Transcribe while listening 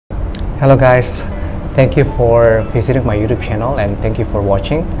Hello guys, thank you for visiting my YouTube channel and thank you for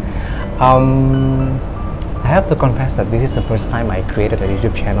watching. I have to confess that this is the first time I created a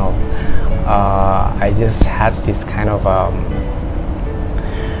YouTube channel. I just had this kind of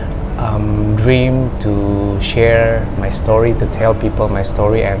dream to share my story, to tell people my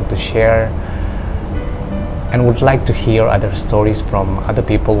story and to share, and would like to hear other stories from other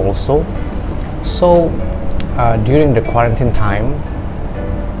people also. So during the quarantine time,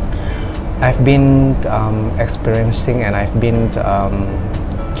 I've been experiencing and I've been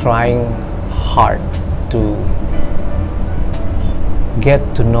trying hard to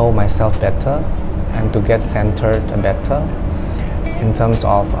get to know myself better and to get centered better in terms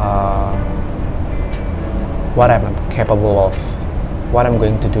of what I'm capable of, what I'm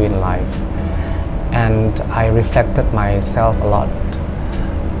going to do in life. And I reflected myself a lot.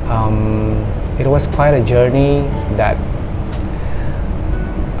 It was quite a journey that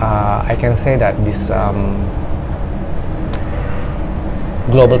I can say that this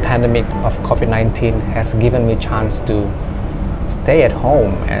global pandemic of COVID-19 has given me a chance to stay at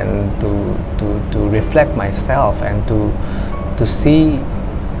home and to reflect myself and to see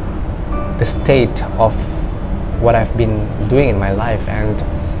the state of what I've been doing in my life and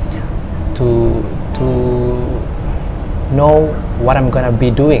to know what I'm gonna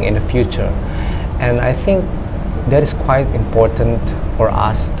be doing in the future. And I think that is quite important for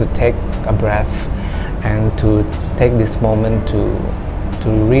us to take a breath and to take this moment to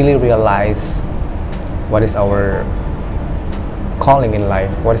really realize what is our calling in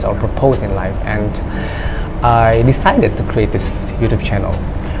life, what is our purpose in life. And I decided to create this YouTube channel.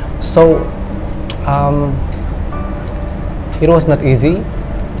 So it was not easy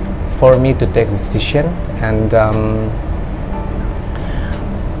for me to take this decision, and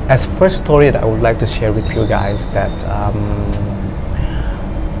as first story that I would like to share with you guys, that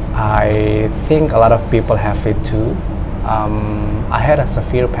I think a lot of people have it too. I had a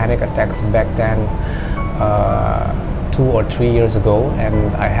severe panic attacks back then 2 or 3 years ago,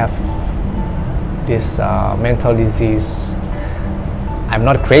 and I have this mental disease. I'm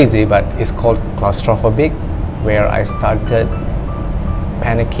not crazy, but it's called claustrophobic, where I started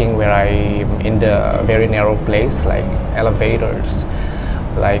panicking where I'm in the very narrow place, like elevators,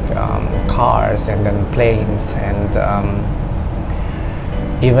 like cars, and then planes, and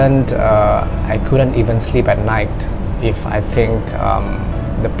even I couldn't even sleep at night if I think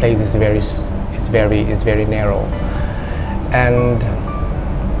the place is very narrow, and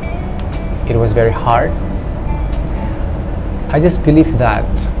it was very hard. I just believe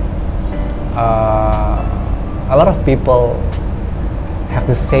that a lot of people have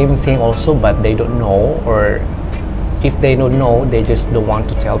the same thing also, but they don't know, or if they don't know, they just don't want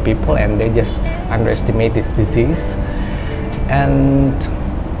to tell people, and they just underestimate this disease. And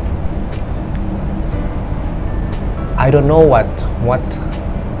I don't know what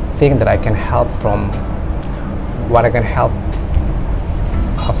thing that I can help from, what I can help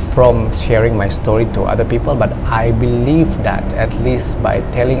from sharing my story to other people. But I believe that at least by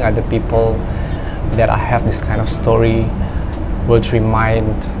telling other people that I have this kind of story will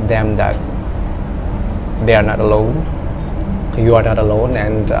remind them that they are not alone, you are not alone.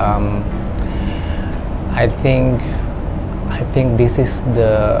 And I think this is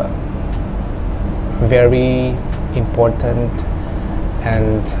the very important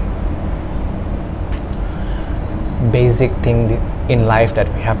and basic thing in life that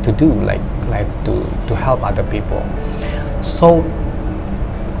we have to do, like to help other people. So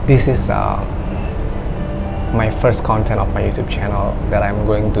this is my first content of my YouTube channel that I'm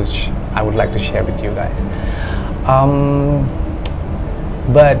going to I would like to share with you guys.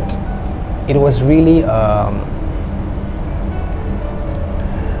 But it was really a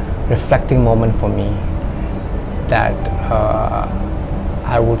reflecting moment for me, that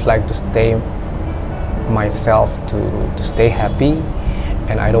I would like to stay myself, to stay happy,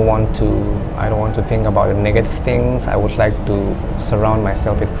 and I don't want to think about the negative things. I would like to surround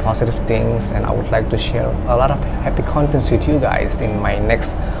myself with positive things, and I would like to share a lot of happy contents with you guys in my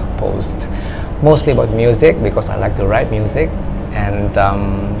next post, mostly about music, because I like to write music, and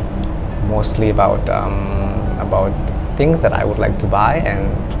mostly about things that I would like to buy and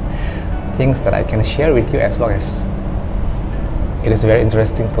things that I can share with you, as long as it is very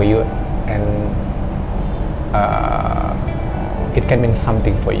interesting for you and it can mean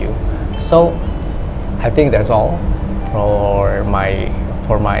something for you. So I think that's all for my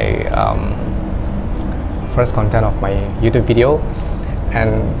first content of my YouTube video,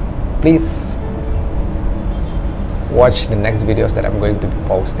 and please watch the next videos that I'm going to be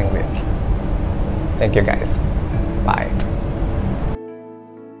posting with. Thank you guys. Bye.